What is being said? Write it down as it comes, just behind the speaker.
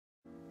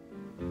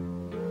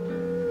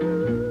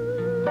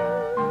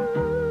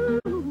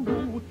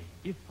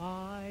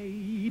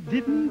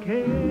didn't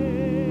care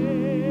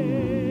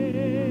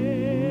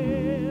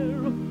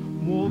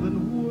more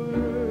than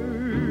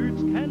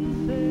words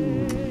can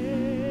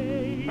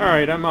say.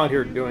 Alright, I'm out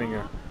here doing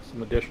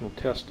some additional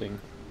testing.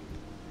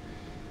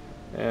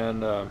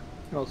 And you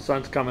know, the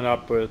sun's coming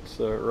up, but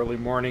it's early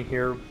morning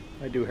here.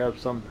 I do have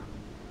some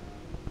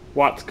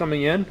watts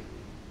coming in.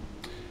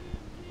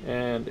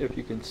 And if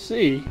you can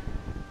see,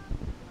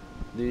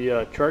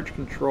 the charge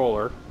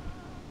controller,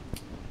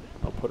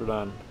 I'll put it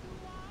on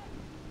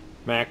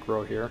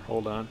macro here,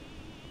 hold on.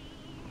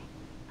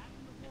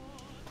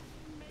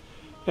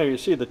 Now you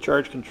see the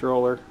charge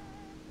controller,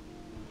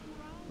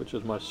 which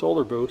is my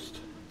solar boost,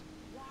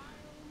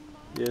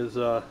 is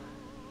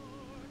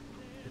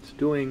it's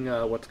doing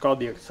what's called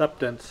the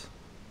acceptance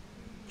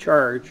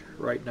charge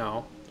right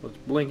now. So it's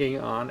blinking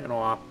on and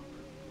off.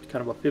 It's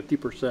kind of a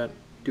 50%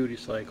 duty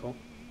cycle.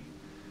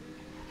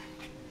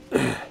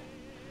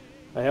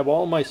 I have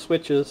all my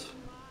switches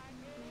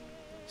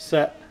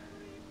set,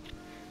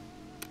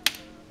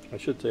 I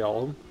should say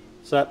all of them,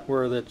 set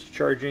where that's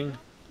charging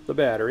the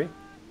battery.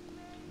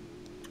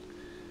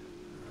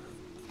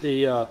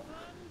 The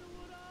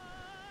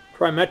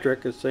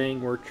trimetric is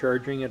saying we're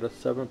charging at a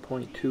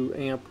 7.2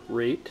 amp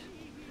rate,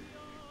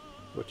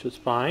 which is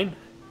fine.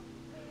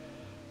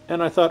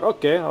 And I thought,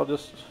 okay, I'll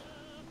just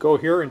go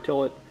here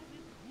until it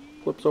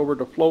flips over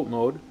to float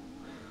mode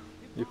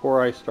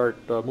before I start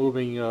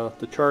moving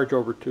the charge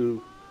over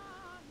to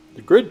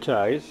the grid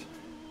ties.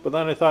 But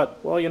then I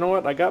thought, well, you know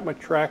what, I got my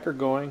tracker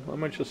going, let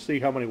me just see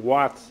how many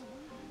watts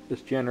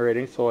it's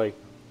generating. So I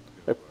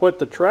put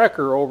the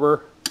tracker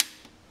over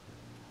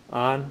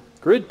on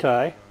grid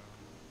tie,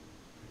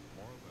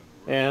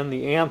 and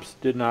the amps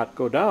did not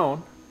go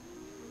down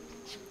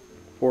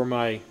for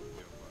my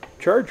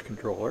charge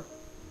controller,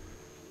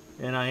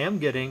 and I am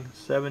getting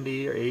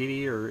 70 or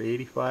 80 or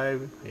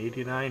 85,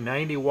 89,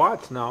 90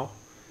 watts now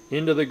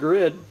into the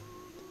grid,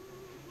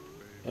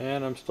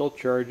 and I'm still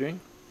charging.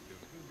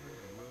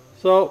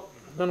 So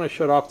then I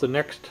shut off the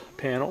next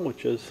panel,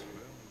 which is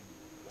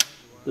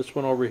this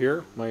one over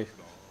here, my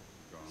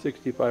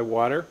 65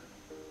 watter.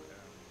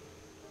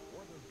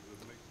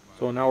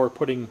 So now we're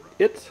putting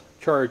its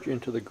charge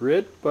into the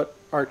grid, but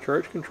our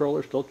charge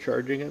controller is still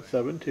charging at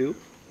 7.2.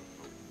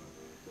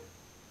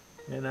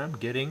 And I'm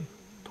getting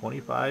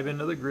 25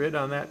 into the grid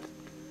on that,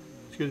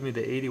 excuse me,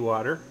 the 80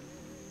 watter.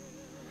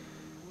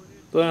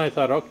 So then I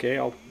thought, okay,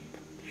 I'll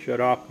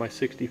shut off my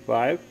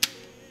 65.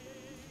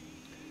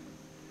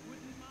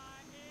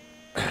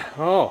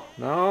 Oh,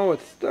 now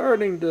it's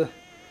starting to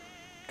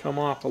come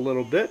off a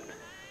little bit,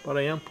 but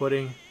I am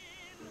putting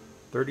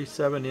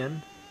 37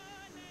 in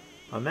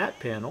on that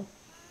panel.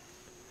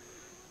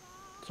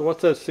 So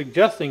what that's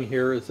suggesting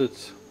here is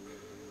it's,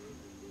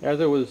 as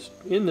it was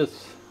in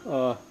this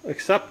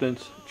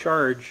acceptance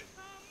charge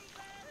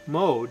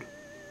mode,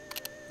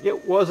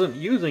 it wasn't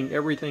using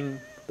everything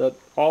that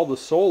all the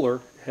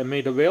solar had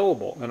made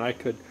available, and I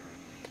could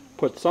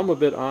put some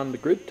of it on the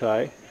grid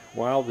tie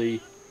while the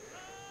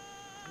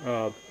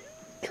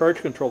charge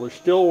controller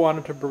still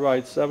wanted to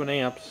provide 7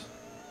 amps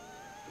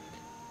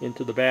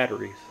into the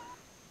batteries.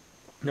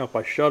 Now if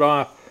I shut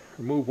off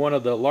or move one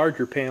of the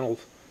larger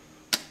panels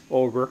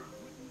over,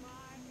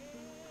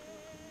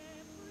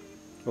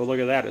 well, look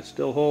at that, it's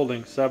still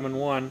holding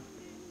 7.1,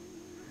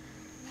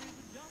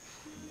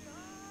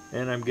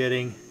 and I'm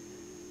getting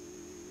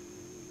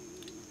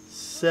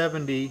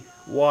 70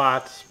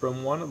 watts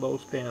from one of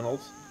those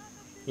panels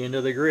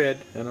into the grid,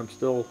 and I'm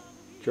still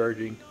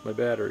charging my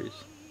batteries.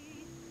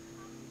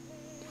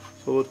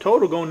 So the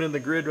total going in the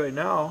grid right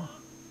now,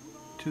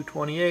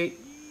 228,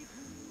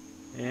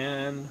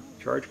 and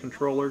charge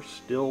controller's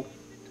still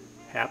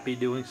happy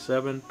doing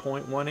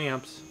 7.1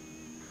 amps.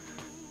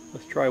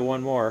 Let's try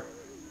one more.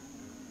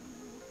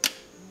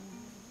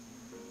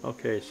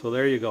 Okay, so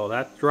there you go.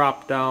 That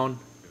dropped down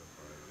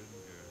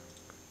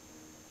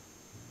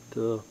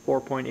to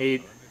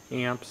 4.8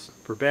 amps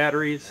for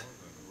batteries.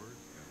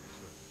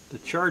 The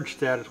charge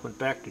status went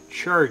back to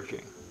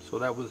charging, so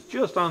that was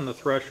just on the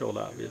threshold,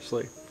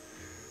 obviously.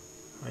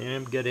 I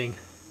am getting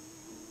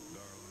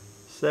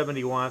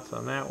 70 watts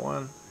on that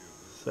one,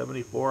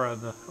 74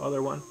 on the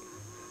other one,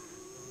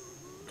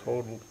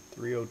 total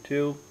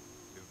 302.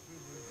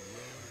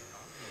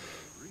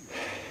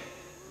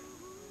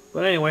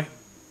 But anyway,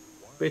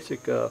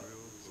 basic, kind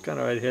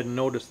of, I hadn't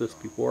noticed this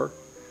before,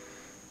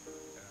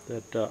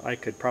 that I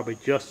could probably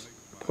just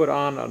put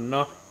on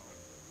enough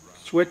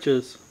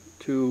switches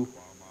to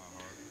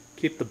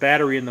keep the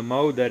battery in the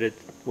mode that it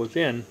was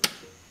in,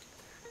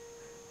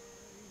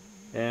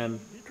 and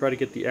try to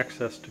get the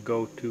excess to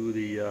go to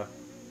the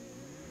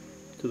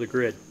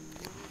grid.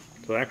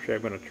 So actually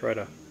I'm going to try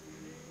to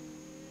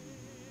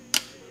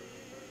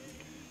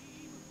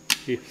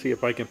see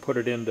if I can put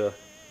it into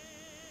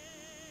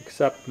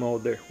accept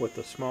mode there with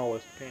the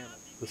smallest panel.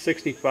 The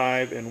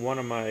 65 and one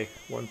of my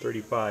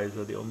 135s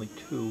are the only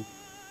two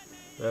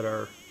that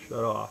are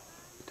shut off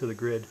to the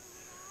grid.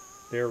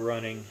 They're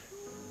running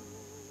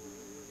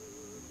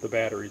the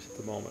batteries at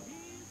the moment.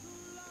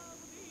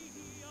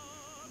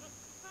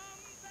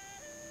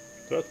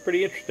 So that's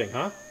pretty interesting,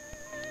 huh?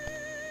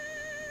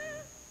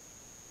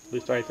 At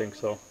least I think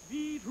so.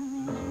 be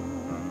true.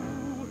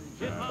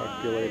 Just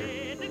Talk to you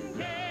later.